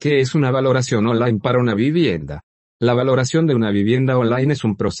¿Qué es una valoración online para una vivienda? La valoración de una vivienda online es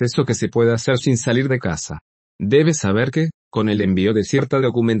un proceso que se puede hacer sin salir de casa. Debes saber que, con el envío de cierta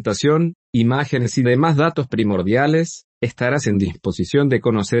documentación, imágenes y demás datos primordiales, estarás en disposición de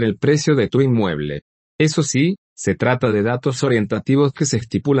conocer el precio de tu inmueble. Eso sí, se trata de datos orientativos que se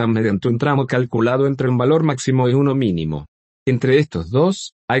estipulan mediante un tramo calculado entre un valor máximo y uno mínimo. Entre estos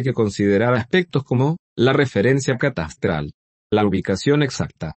dos, hay que considerar aspectos como la referencia catastral, la ubicación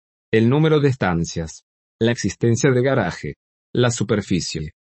exacta, el número de estancias, la existencia de garaje, la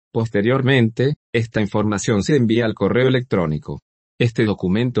superficie. Posteriormente, esta información se envía al correo electrónico. Este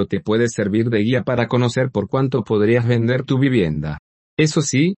documento te puede servir de guía para conocer por cuánto podrías vender tu vivienda. Eso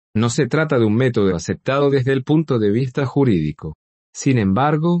sí, no se trata de un método aceptado desde el punto de vista jurídico. Sin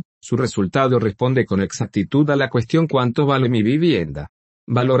embargo, su resultado responde con exactitud a la cuestión ¿cuánto vale mi vivienda?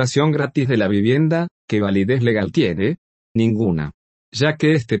 Valoración gratis de la vivienda, ¿qué validez legal tiene? Ninguna. Ya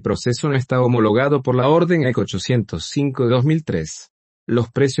que este proceso no está homologado por la Orden EC 805/2003.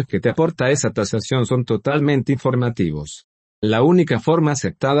 Los precios que te aporta esa tasación son totalmente informativos. La única forma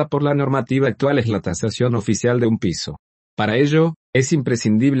aceptada por la normativa actual es la tasación oficial de un piso. Para ello, es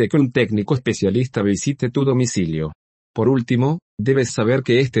imprescindible que un técnico especialista visite tu domicilio. Por último, debes saber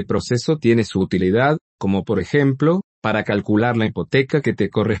que este proceso tiene su utilidad, como por ejemplo, para calcular la hipoteca que te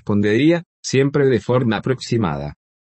correspondería, siempre de forma aproximada.